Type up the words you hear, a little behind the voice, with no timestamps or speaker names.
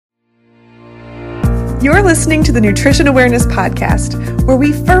You're listening to the Nutrition Awareness Podcast, where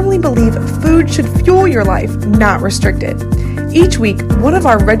we firmly believe food should fuel your life, not restrict it. Each week, one of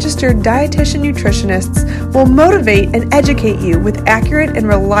our registered dietitian nutritionists will motivate and educate you with accurate and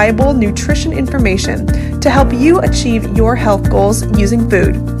reliable nutrition information to help you achieve your health goals using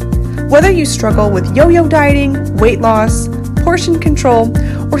food. Whether you struggle with yo-yo dieting, weight loss, portion control,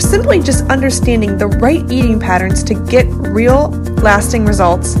 or simply just understanding the right eating patterns to get real, lasting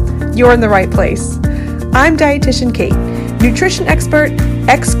results, you're in the right place. I'm Dietitian Kate, nutrition expert,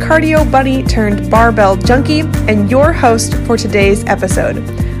 ex-cardio bunny turned barbell junkie, and your host for today's episode.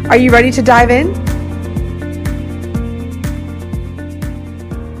 Are you ready to dive in?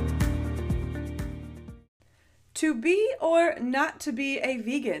 To be or not to be a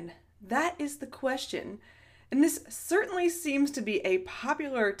vegan? That is the question. And this certainly seems to be a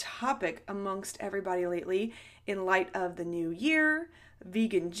popular topic amongst everybody lately in light of the new year,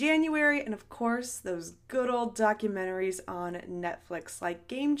 Vegan January, and of course those good old documentaries on Netflix like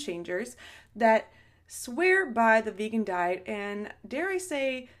Game Changers that swear by the vegan diet and, dare I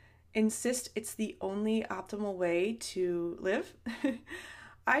say, insist it's the only optimal way to live.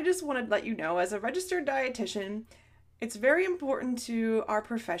 I just want to let you know, as a registered dietitian, it's very important to our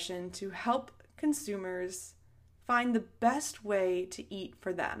profession to help consumers find the best way to eat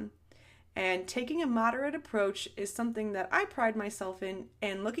for them. And taking a moderate approach is something that I pride myself in,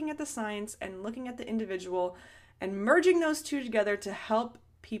 and looking at the science and looking at the individual and merging those two together to help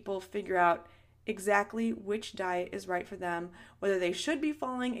people figure out exactly which diet is right for them, whether they should be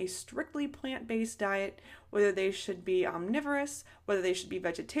following a strictly plant-based diet, whether they should be omnivorous, whether they should be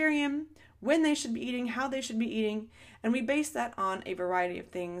vegetarian, when they should be eating, how they should be eating, and we base that on a variety of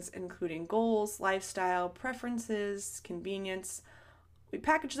things, including goals, lifestyle, preferences, convenience. We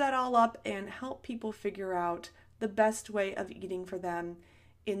package that all up and help people figure out the best way of eating for them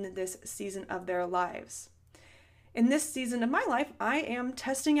in this season of their lives. In this season of my life, I am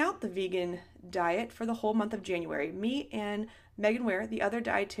testing out the vegan diet for the whole month of January. Me and Megan Ware, the other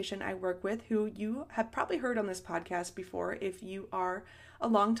dietitian I work with, who you have probably heard on this podcast before if you are a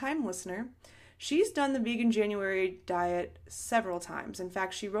longtime listener. She's done the Vegan January diet several times. In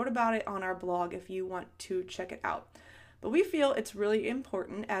fact, she wrote about it on our blog if you want to check it out. But we feel it's really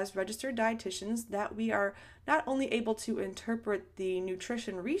important as registered dietitians that we are not only able to interpret the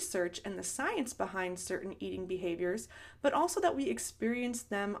nutrition research and the science behind certain eating behaviors, but also that we experience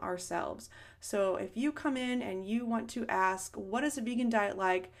them ourselves. So if you come in and you want to ask, what is a vegan diet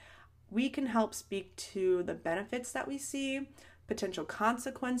like? We can help speak to the benefits that we see, potential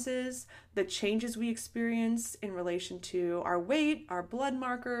consequences, the changes we experience in relation to our weight, our blood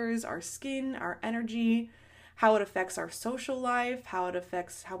markers, our skin, our energy, how it affects our social life, how it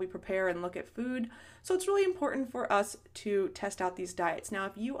affects how we prepare and look at food. So it's really important for us to test out these diets. Now,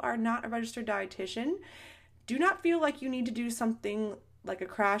 if you are not a registered dietitian, do not feel like you need to do something like a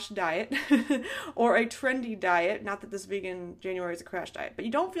crash diet or a trendy diet. Not that this Vegan January is a crash diet, but you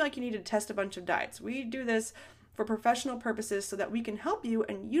don't feel like you need to test a bunch of diets. We do this for professional purposes so that we can help you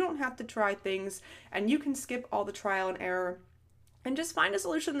and you don't have to try things and you can skip all the trial and error and just find a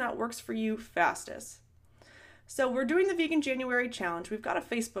solution that works for you fastest. So we're doing the Vegan January Challenge. We've got a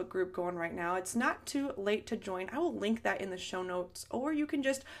Facebook group going right now. It's not too late to join. I will link that in the show notes, or you can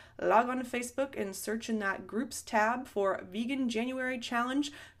just log on to Facebook and search in that groups tab for Vegan January Challenge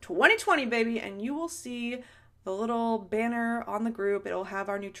 2020, baby, and you will see the little banner on the group. It'll have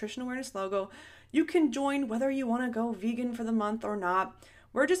our Nutrition Awareness logo. You can join whether you want to go vegan for the month or not.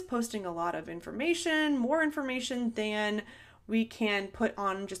 We're just posting a lot of information, more information than we can put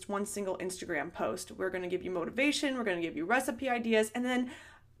on just one single Instagram post. We're going to give you motivation, we're going to give you recipe ideas, and then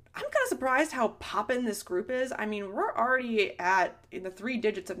I'm kind of surprised how poppin' this group is. I mean, we're already in the 3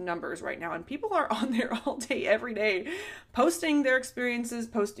 digits of numbers right now, and people are on there all day, every day, posting their experiences,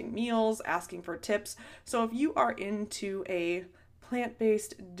 posting meals, asking for tips. So if you are into a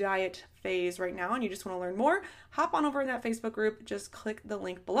plant-based diet phase right now and you just want to learn more, hop on over in that Facebook group, just click the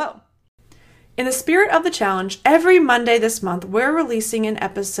link below. In the spirit of the challenge, every Monday this month, we're releasing an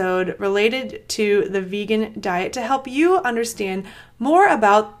episode related to the vegan diet to help you understand more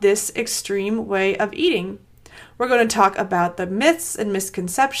about this extreme way of eating. We're going to talk about the myths and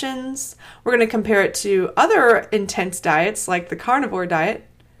misconceptions. We're going to compare it to other intense diets like the carnivore diet.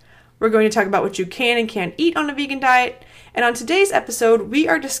 We're going to talk about what you can and can't eat on a vegan diet. And on today's episode, we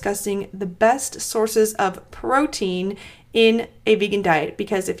are discussing the best sources of protein in a vegan diet,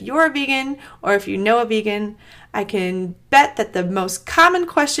 because if you're a vegan or if you know a vegan, I can bet that the most common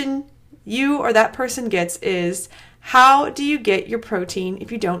question you or that person gets is, how do you get your protein if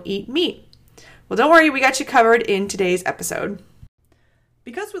you don't eat meat? Well, don't worry, we got you covered in today's episode.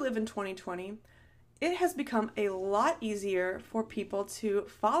 Because we live in 2020, it has become a lot easier for people to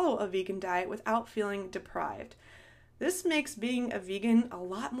follow a vegan diet without feeling deprived. This makes being a vegan a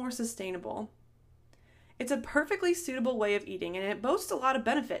lot more sustainable. It's a perfectly suitable way of eating, and it boasts a lot of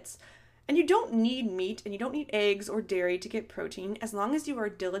benefits. And you don't need meat and you don't need eggs or dairy to get protein as long as you are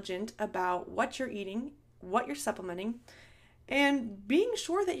diligent about what you're eating, what you're supplementing, and being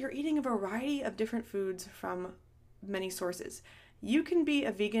sure that you're eating a variety of different foods from many sources. You can be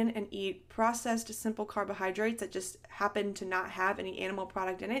a vegan and eat processed simple carbohydrates that just happen to not have any animal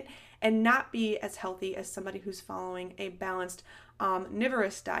product in it and not be as healthy as somebody who's following a balanced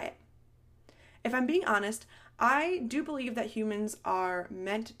omnivorous diet. If I'm being honest, I do believe that humans are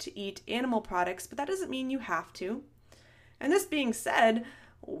meant to eat animal products, but that doesn't mean you have to. And this being said,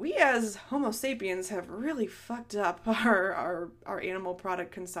 we as Homo sapiens have really fucked up our animal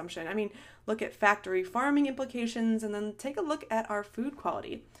product consumption. I mean, look at factory farming implications and then take a look at our food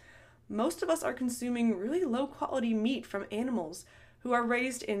quality. Most of us are consuming really low quality meat from animals who are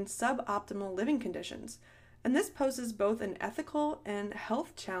raised in suboptimal living conditions. And this poses both an ethical and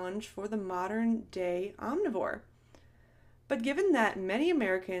health challenge for the modern day omnivore. But given that many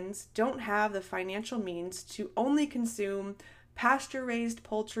Americans don't have the financial means to only consume pasture-raised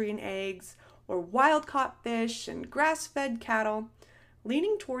poultry and eggs, or wild-caught fish and grass-fed cattle,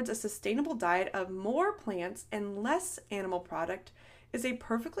 leaning towards a sustainable diet of more plants and less animal product is a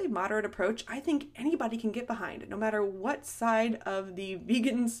perfectly moderate approach I think anybody can get behind, no matter what side of the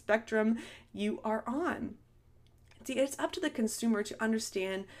vegan spectrum you are on. See, it's up to the consumer to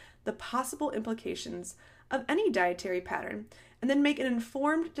understand the possible implications of any dietary pattern and then make an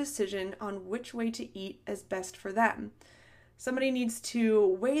informed decision on which way to eat is best for them. Somebody needs to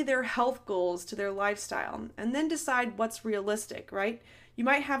weigh their health goals to their lifestyle and then decide what's realistic, right? You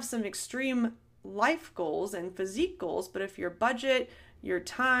might have some extreme life goals and physique goals, but if your budget, your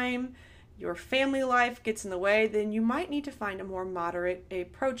time, your family life gets in the way, then you might need to find a more moderate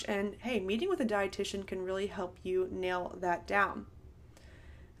approach. And hey, meeting with a dietitian can really help you nail that down.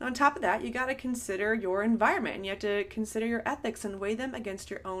 And on top of that, you got to consider your environment and you have to consider your ethics and weigh them against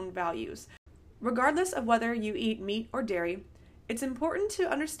your own values. Regardless of whether you eat meat or dairy, it's important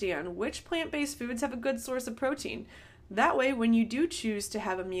to understand which plant-based foods have a good source of protein. That way, when you do choose to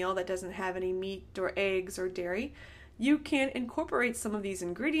have a meal that doesn't have any meat or eggs or dairy, you can incorporate some of these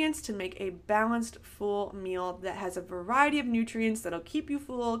ingredients to make a balanced, full meal that has a variety of nutrients that'll keep you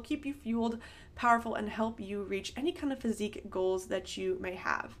full, keep you fueled, powerful, and help you reach any kind of physique goals that you may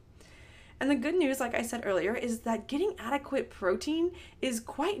have. And the good news, like I said earlier, is that getting adequate protein is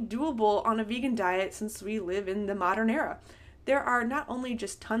quite doable on a vegan diet since we live in the modern era. There are not only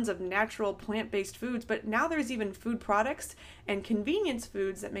just tons of natural plant-based foods, but now there's even food products and convenience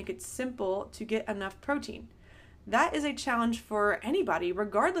foods that make it simple to get enough protein. That is a challenge for anybody,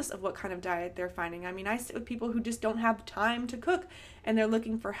 regardless of what kind of diet they're finding. I mean, I sit with people who just don't have time to cook and they're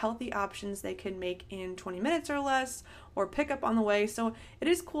looking for healthy options they can make in 20 minutes or less or pick up on the way. So it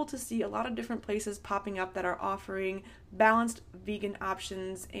is cool to see a lot of different places popping up that are offering balanced vegan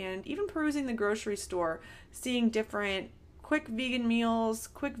options, and even perusing the grocery store, seeing different quick vegan meals,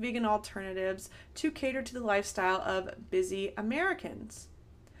 quick vegan alternatives to cater to the lifestyle of busy Americans.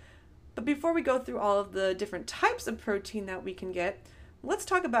 But before we go through all of the different types of protein that we can get, let's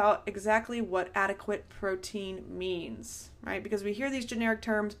talk about exactly what adequate protein means, right? Because we hear these generic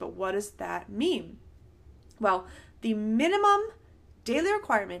terms, but what does that mean? Well, the minimum daily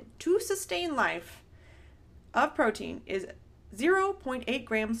requirement to sustain life of protein is 0.8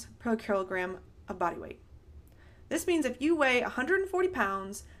 grams per kilogram of body weight. This means if you weigh 140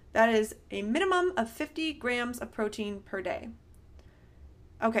 pounds, that is a minimum of 50 grams of protein per day.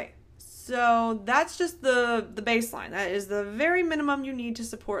 Okay. So that's just the baseline. That is the very minimum you need to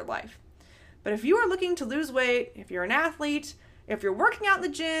support life. But if you are looking to lose weight, if you're an athlete, if you're working out in the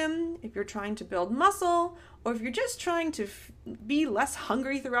gym, if you're trying to build muscle, or if you're just trying to be less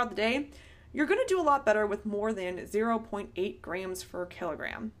hungry throughout the day, you're going to do a lot better with more than 0.8 grams per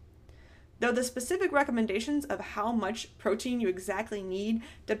kilogram. Though the specific recommendations of how much protein you exactly need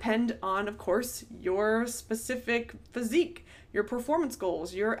depend on, of course, your specific physique, your performance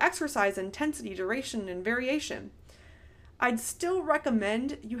goals, your exercise intensity, duration, and variation. I'd still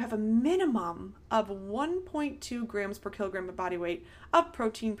recommend you have a minimum of 1.2 grams per kilogram of body weight of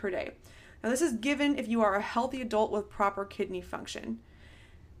protein per day. Now, this is given if you are a healthy adult with proper kidney function.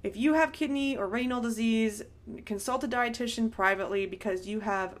 If you have kidney or renal disease, consult a dietitian privately because you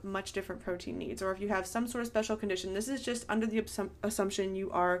have much different protein needs. Or if you have some sort of special condition, this is just under the assumption you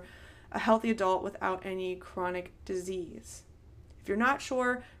are a healthy adult without any chronic disease. If you're not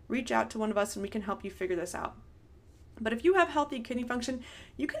sure, reach out to one of us and we can help you figure this out. But if you have healthy kidney function,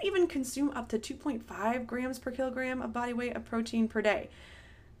 you can even consume up to 2.5 grams per kilogram of body weight of protein per day.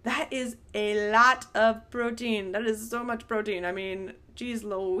 That is a lot of protein. That is so much protein. I mean, geez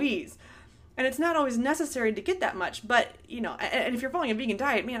Louise. And it's not always necessary to get that much, but, and if you're following a vegan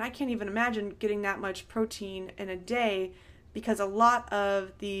diet, man, I can't even imagine getting that much protein in a day, because a lot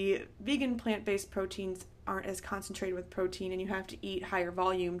of the vegan plant-based proteins aren't as concentrated with protein, and you have to eat higher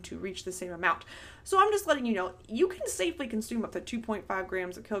volume to reach the same amount. So I'm just letting you know, you can safely consume up to 2.5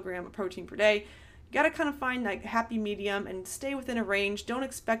 grams a kilogram of protein per day. You got to kind of find that happy medium and stay within a range. Don't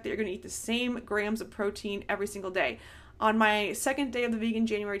expect that you're going to eat the same grams of protein every single day. On my second day of the Vegan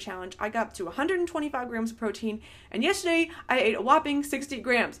January Challenge, I got up to 125 grams of protein, and yesterday I ate a whopping 60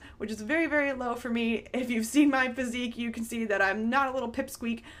 grams, which is very, very low for me. If you've seen my physique, you can see that I'm not a little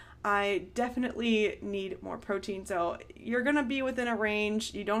pipsqueak. I definitely need more protein, so you're going to be within a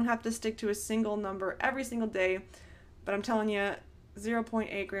range. You don't have to stick to a single number every single day, but I'm telling you,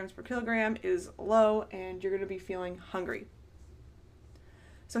 0.8 grams per kilogram is low, and you're going to be feeling hungry.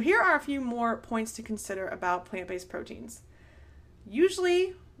 So here are a few more points to consider about plant-based proteins.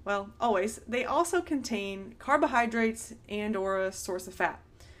 Usually, always, they also contain carbohydrates and/or a source of fat.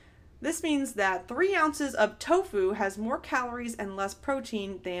 This means that 3 ounces of tofu has more calories and less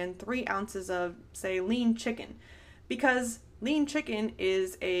protein than 3 ounces of, say, lean chicken, because lean chicken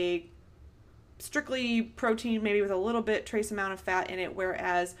is a strictly protein, maybe with a little bit trace amount of fat in it,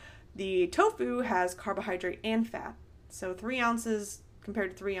 whereas the tofu has carbohydrate and fat. So 3 ounces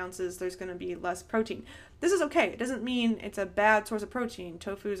compared to 3 ounces, there's going to be less protein. This is okay. It doesn't mean it's a bad source of protein.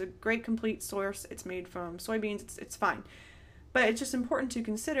 Tofu is a great complete source. It's made from soybeans. It's fine. But it's just important to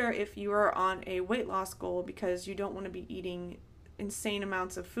consider if you are on a weight loss goal, because you don't want to be eating insane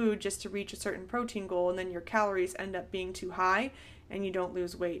amounts of food just to reach a certain protein goal, and then your calories end up being too high and you don't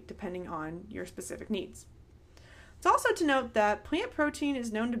lose weight depending on your specific needs. It's also to note that plant protein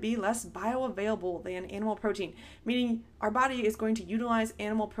is known to be less bioavailable than animal protein, meaning our body is going to utilize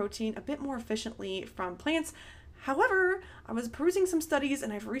animal protein a bit more efficiently from plants. However, I was perusing some studies,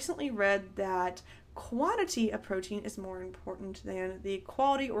 and I've recently read that quantity of protein is more important than the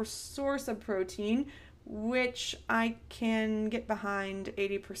quality or source of protein, which I can get behind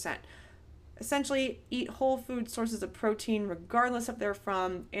 80%. Essentially, eat whole food sources of protein regardless if they're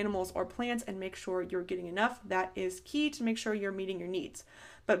from animals or plants, and make sure you're getting enough. That is key to make sure you're meeting your needs.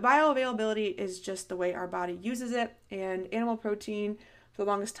 But bioavailability is just the way our body uses it, and animal protein for the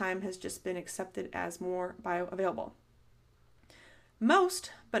longest time has just been accepted as more bioavailable.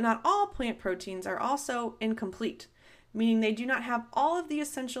 Most, but not all, plant proteins are also incomplete, meaning they do not have all of the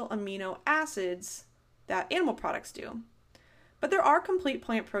essential amino acids that animal products do. But there are complete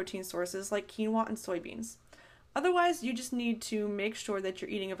plant protein sources like quinoa and soybeans. Otherwise, you just need to make sure that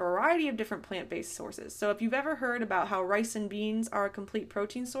you're eating a variety of different plant-based sources. So if you've ever heard about how rice and beans are a complete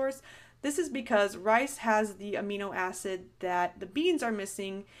protein source, this is because rice has the amino acid that the beans are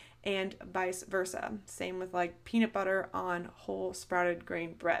missing, and vice versa. Same with like peanut butter on whole sprouted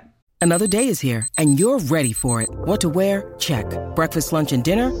grain bread. Another day is here, and you're ready for it. What to wear? Check. Breakfast, lunch, and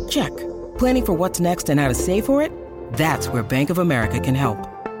dinner? Check. Planning for what's next and how to save for it? That's where Bank of America can help.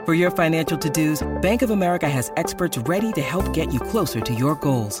 For your financial to-dos, Bank of America has experts ready to help get you closer to your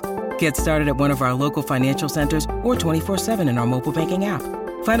goals. Get started at one of our local financial centers or 24/7 in our mobile banking app.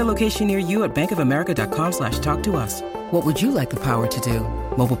 Find a location near you at bankofamerica.com/talktous. What would you like the power to do?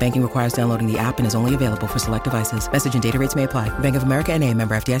 Mobile banking requires downloading the app and is only available for select devices. Message and data rates may apply. Bank of America N.A.,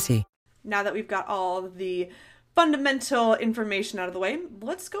 member FDIC. Now that we've got all the fundamental information out of the way,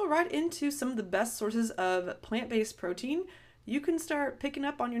 let's go right into some of the best sources of plant-based protein you can start picking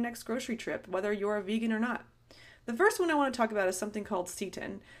up on your next grocery trip, whether you're a vegan or not. The first one I want to talk about is something called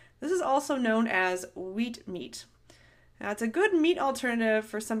seitan. This is also known as wheat meat. Now, it's a good meat alternative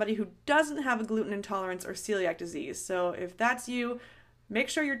for somebody who doesn't have a gluten intolerance or celiac disease. So if that's you, make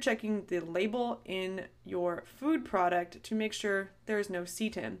sure you're checking the label in your food product to make sure there is no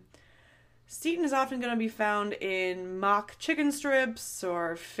seitan. Seitan is often going to be found in mock chicken strips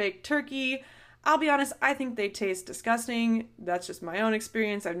or fake turkey. I'll be honest, I think they taste disgusting. That's just my own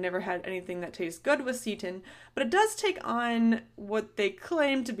experience. I've never had anything that tastes good with seitan, but it does take on what they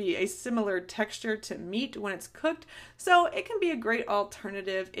claim to be a similar texture to meat when it's cooked, so it can be a great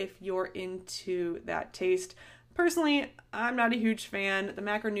alternative if you're into that taste. Personally, I'm not a huge fan. The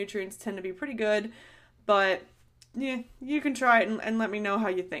macronutrients tend to be pretty good, but yeah, you can try it and let me know how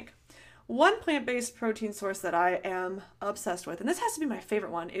you think. One plant-based protein source that I am obsessed with, and this has to be my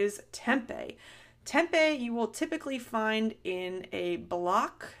favorite one, is tempeh. Tempeh you will typically find in a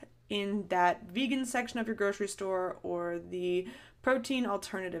block in that vegan section of your grocery store or the protein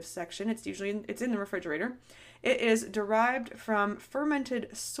alternative section. It's in the refrigerator. It is derived from fermented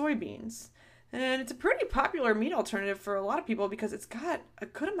soybeans. And it's a pretty popular meat alternative for a lot of people because it's got a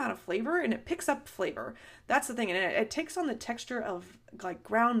good amount of flavor and it picks up flavor. That's the thing. And it takes on the texture of like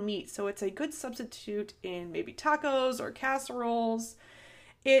ground meat. So it's a good substitute in maybe tacos or casseroles.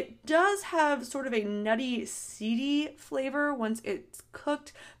 It does have sort of a nutty, seedy flavor once it's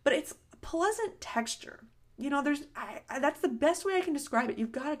cooked, but it's a pleasant texture. You know, that's the best way I can describe it.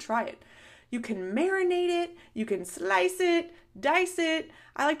 You've got to try it. You can marinate it, you can slice it, dice it.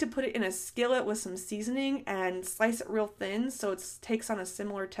 I like to put it in a skillet with some seasoning and slice it real thin so it takes on a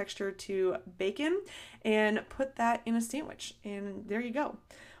similar texture to bacon, and put that in a sandwich. And there you go.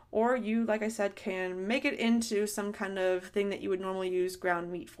 Or you, like I said, can make it into some kind of thing that you would normally use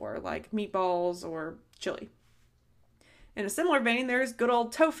ground meat for, like meatballs or chili. In a similar vein, there's good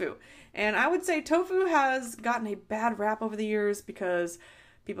old tofu. And I would say tofu has gotten a bad rap over the years because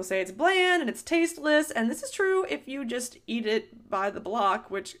people say it's bland and it's tasteless, and this is true if you just eat it by the block,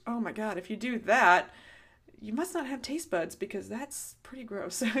 which, oh my god, if you do that, you must not have taste buds because that's pretty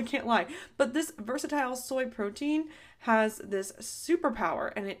gross. I can't lie. But this versatile soy protein has this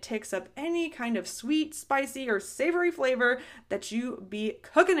superpower, and it takes up any kind of sweet, spicy, or savory flavor that you be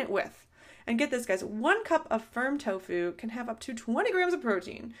cooking it with. And get this, guys, 1 cup of firm tofu can have up to 20 grams of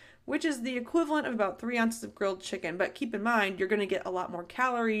protein, which is the equivalent of about 3 ounces of grilled chicken. But keep in mind, you're going to get a lot more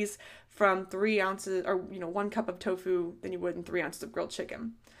calories from 3 ounces or 1 cup of tofu than you would in 3 ounces of grilled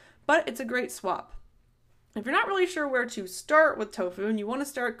chicken. But it's a great swap. If you're not really sure where to start with tofu and you want to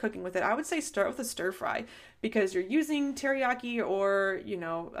start cooking with it, I would say start with a stir fry because you're using teriyaki or,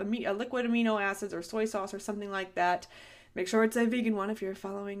 a liquid amino acids or soy sauce or something like that. Make sure it's a vegan one if you're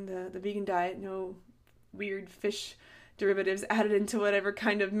following the vegan diet. No weird fish derivatives added into whatever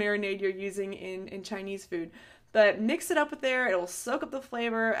kind of marinade you're using in Chinese food. But mix it up with there. It'll soak up the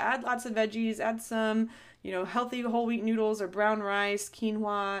flavor. Add lots of veggies. Add some, healthy whole wheat noodles or brown rice,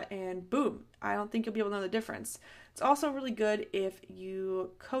 quinoa, and boom. I don't think you'll be able to know the difference. It's also really good if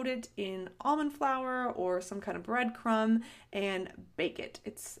you coat it in almond flour or some kind of breadcrumb and bake it.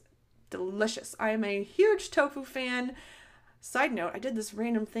 It's delicious. I am a huge tofu fan. Side note, I did this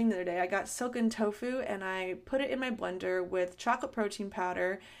random thing the other day. I got silken tofu and I put it in my blender with chocolate protein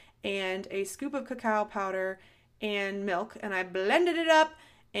powder and a scoop of cacao powder and milk, and I blended it up,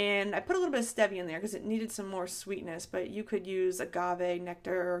 and I put a little bit of stevia in there because it needed some more sweetness, but you could use agave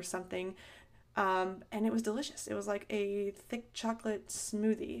nectar or something, and it was delicious. It was like a thick chocolate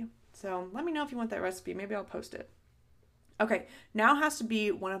smoothie. So let me know if you want that recipe. Maybe I'll post it. Okay, now has to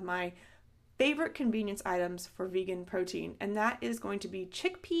be one of my favorite convenience items for vegan protein, and that is going to be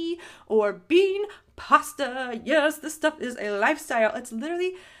chickpea or bean pasta. Yes, this stuff is a lifestyle. It's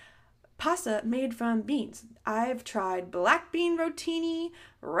literally pasta made from beans. I've tried black bean rotini,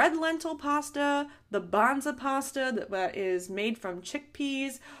 red lentil pasta, the banza pasta that is made from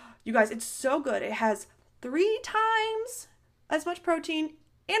chickpeas. You guys, it's so good. It has 3 times as much protein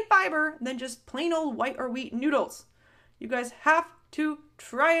and fiber than just plain old white or wheat noodles. You guys have to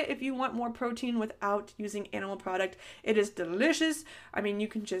try it if you want more protein without using animal product. It is delicious. I mean, you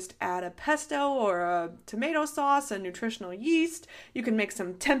can just add a pesto or a tomato sauce, a nutritional yeast. You can make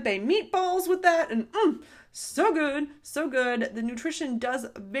some tempeh meatballs with that, and so good, so good. The nutrition does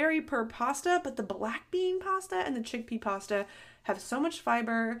vary per pasta, but the black bean pasta and the chickpea pasta have so much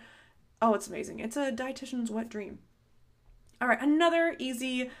fiber. Oh, it's amazing. It's a dietitian's wet dream. All right, another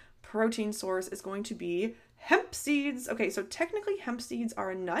easy protein source is going to be hemp seeds. Okay, so technically hemp seeds are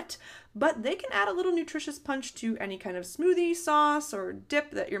a nut, but they can add a little nutritious punch to any kind of smoothie, sauce, or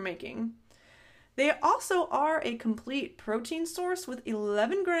dip that you're making. They also are a complete protein source with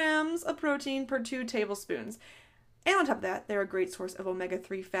 11 grams of protein per 2 tablespoons. And on top of that, they're a great source of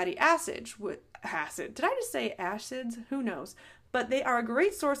omega-3 fatty acids. Did I just say acids? Who knows? But they are a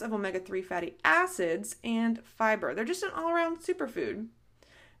great source of omega-3 fatty acids and fiber. They're just an all-around superfood.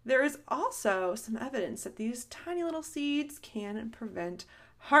 There is also some evidence that these tiny little seeds can prevent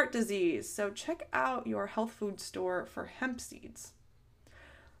heart disease. So check out your health food store for hemp seeds.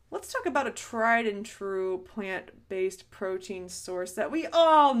 Let's talk about a tried and true plant-based protein source that we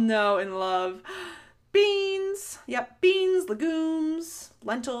all know and love. Beans. Yep, beans, legumes,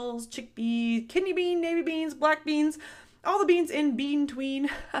 lentils, chickpeas, kidney bean, navy beans, black beans, all the beans in between.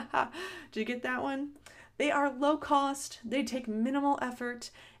 Did you get that one? They are low cost, they take minimal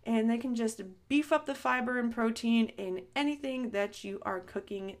effort, and they can just beef up the fiber and protein in anything that you are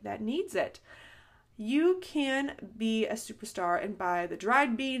cooking that needs it. You can be a superstar and buy the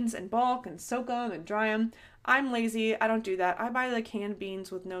dried beans in bulk and soak them and dry them. I'm lazy. I don't do that. I buy the canned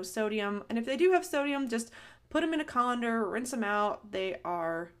beans with no sodium. And if they do have sodium, just put them in a colander, rinse them out. They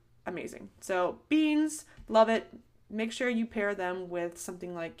are amazing. So beans, love it. Make sure you pair them with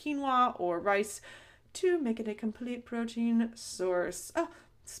something like quinoa or rice to make it a complete protein source. Oh,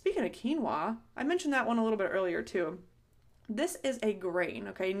 speaking of quinoa, I mentioned that one a little bit earlier too. This is a grain,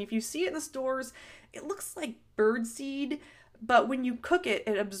 okay? And if you see it in the stores, it looks like birdseed, but when you cook it,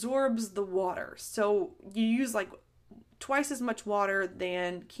 it absorbs the water. So you use like twice as much water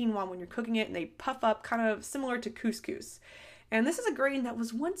than quinoa when you're cooking it, and they puff up kind of similar to couscous. And this is a grain that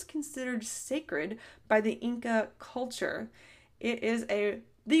was once considered sacred by the Inca culture. It is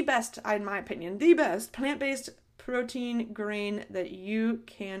the best, in my opinion, the best plant-based protein grain that you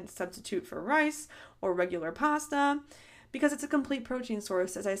can substitute for rice or regular pasta because it's a complete protein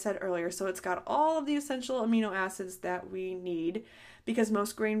source, as I said earlier. So it's got all of the essential amino acids that we need because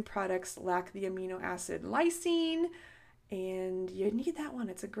most grain products lack the amino acid lysine, and you need that one.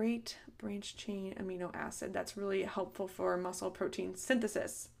 It's a great branch chain amino acid that's really helpful for muscle protein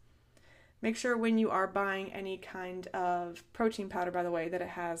synthesis. Make sure when you are buying any kind of protein powder, by the way, that it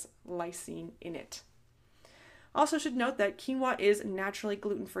has lysine in it. Also should note that quinoa is naturally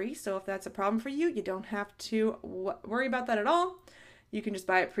gluten-free, so if that's a problem for you, you don't have to worry about that at all. You can just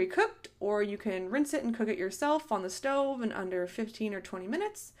buy it pre-cooked, or you can rinse it and cook it yourself on the stove in under 15 or 20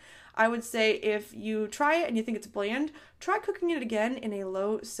 minutes. I would say if you try it and you think it's bland, try cooking it again in a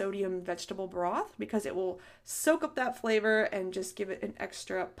low-sodium vegetable broth because it will soak up that flavor and just give it an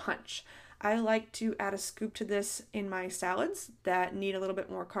extra punch. I like to add a scoop to this in my salads that need a little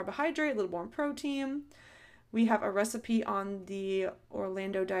bit more carbohydrate, a little more protein. We have a recipe on the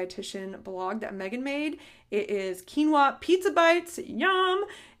Orlando Dietitian blog that Megan made. It is quinoa pizza bites, yum!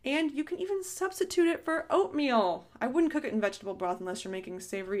 And you can even substitute it for oatmeal. I wouldn't cook it in vegetable broth unless you're making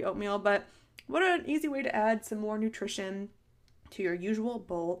savory oatmeal, but what an easy way to add some more nutrition to your usual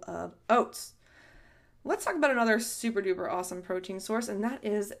bowl of oats. Let's talk about another super duper awesome protein source, and that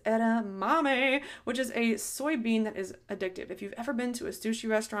is edamame, which is a soybean that is addictive. If you've ever been to a sushi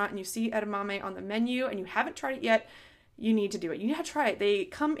restaurant and you see edamame on the menu and you haven't tried it yet, you need to do it. You need to try it. They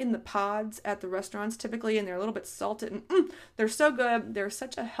come in the pods at the restaurants typically, and they're a little bit salted, and they're so good. They're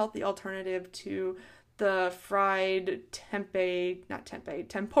such a healthy alternative to the fried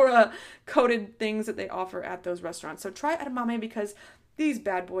tempura coated things that they offer at those restaurants. So try edamame because these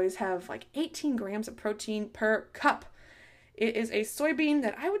bad boys have like 18 grams of protein per cup. It is a soybean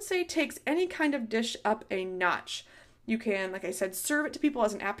that I would say takes any kind of dish up a notch. You can, like I said, serve it to people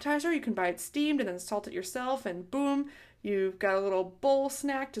as an appetizer. You can buy it steamed and then salt it yourself, and boom, you've got a little bowl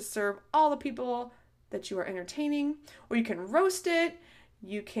snack to serve all the people that you are entertaining. Or you can roast it.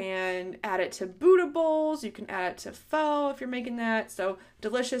 You can add it to Buddha bowls. You can add it to pho if you're making that. So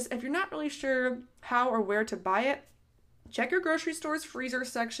delicious. If you're not really sure how or where to buy it, check your grocery store's freezer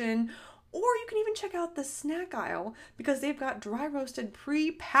section, or you can even check out the snack aisle because they've got dry roasted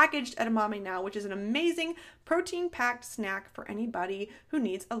pre-packaged edamame now, which is an amazing protein-packed snack for anybody who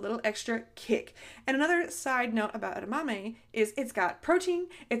needs a little extra kick. And another side note about edamame is it's got protein,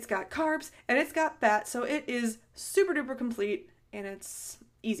 it's got carbs, and it's got fat, so it is super duper complete and it's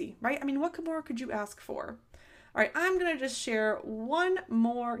easy, right? I mean, what more could you ask for? All right, I'm going to just share one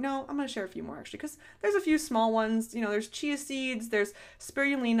more. No, I'm going to share a few more actually because there's a few small ones. You know, there's chia seeds, there's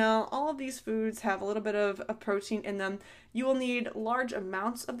spirulina. All of these foods have a little bit of protein in them. You will need large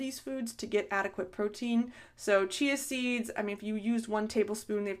amounts of these foods to get adequate protein. So chia seeds, I mean, if you use 1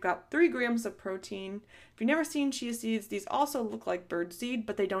 tablespoon, they've got 3 grams of protein. If you've never seen chia seeds, these also look like birdseed,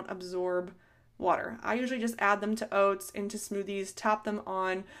 but they don't absorb water. I usually just add them to oats, into smoothies, top them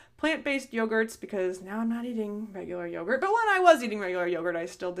on plant-based yogurts because now I'm not eating regular yogurt, but when I was eating regular yogurt, I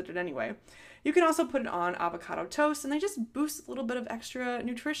still did it anyway. You can also put it on avocado toast and they just boost a little bit of extra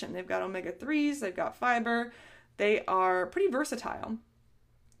nutrition. They've got omega-3s, they've got fiber, they are pretty versatile.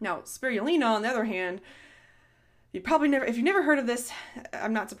 Now, spirulina, on the other hand, if you've never heard of this,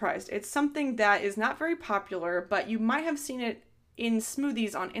 I'm not surprised. It's something that is not very popular, but you might have seen it in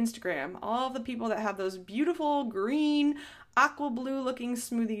smoothies on Instagram. All of the people that have those beautiful green, aqua blue looking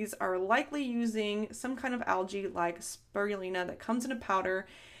smoothies are likely using some kind of algae like spirulina that comes in a powder.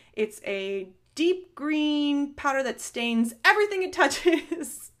 It's a deep green powder that stains everything it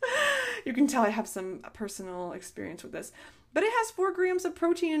touches. You can tell I have some personal experience with this. But it has 4 grams of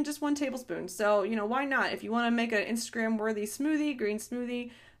protein in just 1 tablespoon. So, why not? If you want to make an Instagram-worthy smoothie, green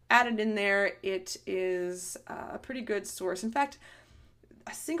smoothie, add it in there. It is a pretty good source. In fact,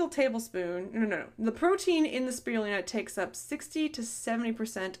 a single tablespoon, the protein in the spirulina takes up 60 to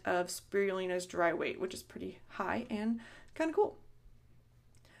 70% of spirulina's dry weight, which is pretty high and kind of cool.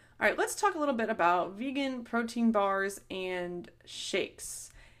 All right, let's talk a little bit about vegan protein bars and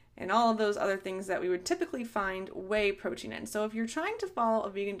shakes. and all of those other things that we would typically find whey protein in. So if you're trying to follow a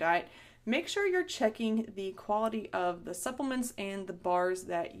vegan diet, make sure you're checking the quality of the supplements and the bars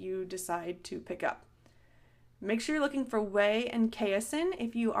that you decide to pick up. Make sure you're looking for whey and casein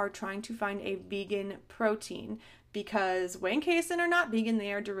if you are trying to find a vegan protein, because whey and casein are not vegan,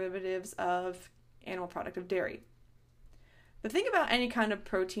 they are derivatives of animal product of dairy. The thing about any kind of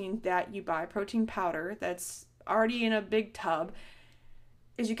protein that you buy, protein powder that's already in a big tub,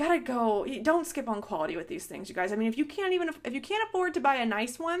 is you don't skip on quality with these things, you guys. I mean, if you can't afford to buy a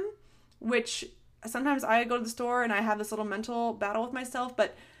nice one, which sometimes I go to the store and I have this little mental battle with myself,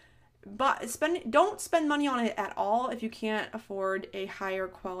 but don't spend money on it at all if you can't afford a higher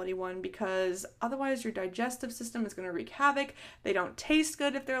quality one, because otherwise your digestive system is going to wreak havoc. They don't taste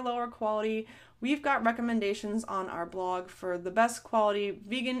good if they're lower quality. We've got recommendations on our blog for the best quality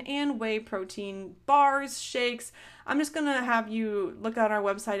vegan and whey protein bars, shakes. I'm just going to have you look on our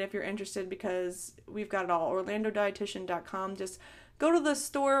website if you're interested, because we've got it all. OrlandoDietitian.com. Just go to the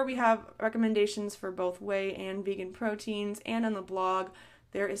store. We have recommendations for both whey and vegan proteins, and on the blog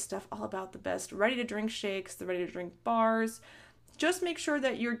there is stuff all about the best ready-to-drink shakes, the ready-to-drink bars. Just make sure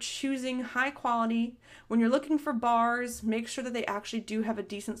that you're choosing high quality. When you're looking for bars, make sure that they actually do have a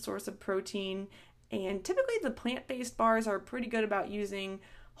decent source of protein. And typically the plant-based bars are pretty good about using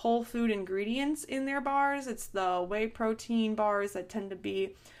whole food ingredients in their bars. It's the whey protein bars that tend to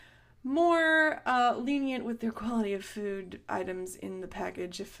be more lenient with their quality of food items in the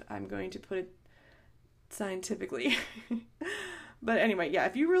package, if I'm going to put it scientifically. But anyway, yeah,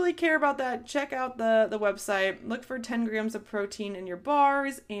 if you really care about that, check out the website. Look for 10 grams of protein in your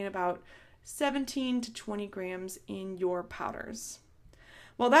bars and about 17 to 20 grams in your powders.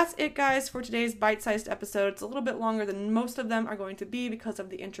 Well, that's it, guys, for today's bite-sized episode. It's a little bit longer than most of them are going to be because of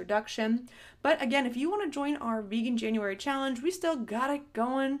the introduction. But again, if you want to join our Vegan January Challenge, we still got it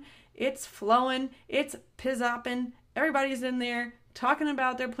going. It's flowing. It's pizzopping. Everybody's in there talking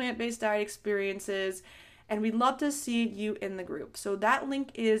about their plant-based diet experiences. And we'd love to see you in the group. So that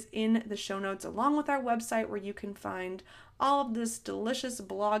link is in the show notes, along with our website, where you can find all of this delicious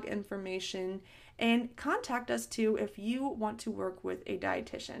blog information, and contact us too if you want to work with a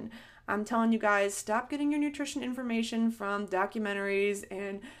dietitian. I'm telling you guys, stop getting your nutrition information from documentaries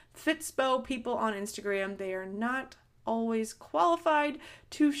and Fitspo people on Instagram. They are not always qualified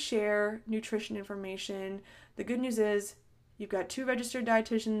to share nutrition information. The good news is you've got 2 registered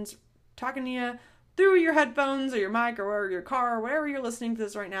dietitians talking to you through your headphones or your mic or your car or wherever you're listening to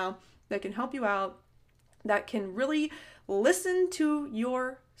this right now, that can help you out, that can really listen to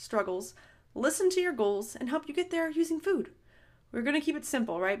your struggles, listen to your goals, and help you get there using food. We're going to keep it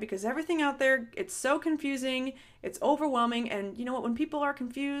simple, right? Because everything out there, it's so confusing, it's overwhelming, and you know what? When people are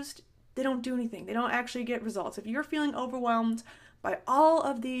confused, they don't do anything. They don't actually get results. If you're feeling overwhelmed by all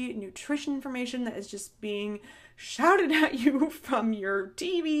of the nutrition information that is just being shouted at you from your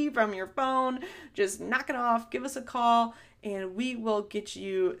TV, from your phone, just knock it off, give us a call, and we will get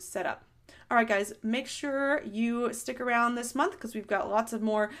you set up. All right, guys, make sure you stick around this month because we've got lots of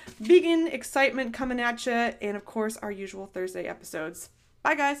more vegan excitement coming at you, and of course, our usual Thursday episodes.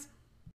 Bye, guys.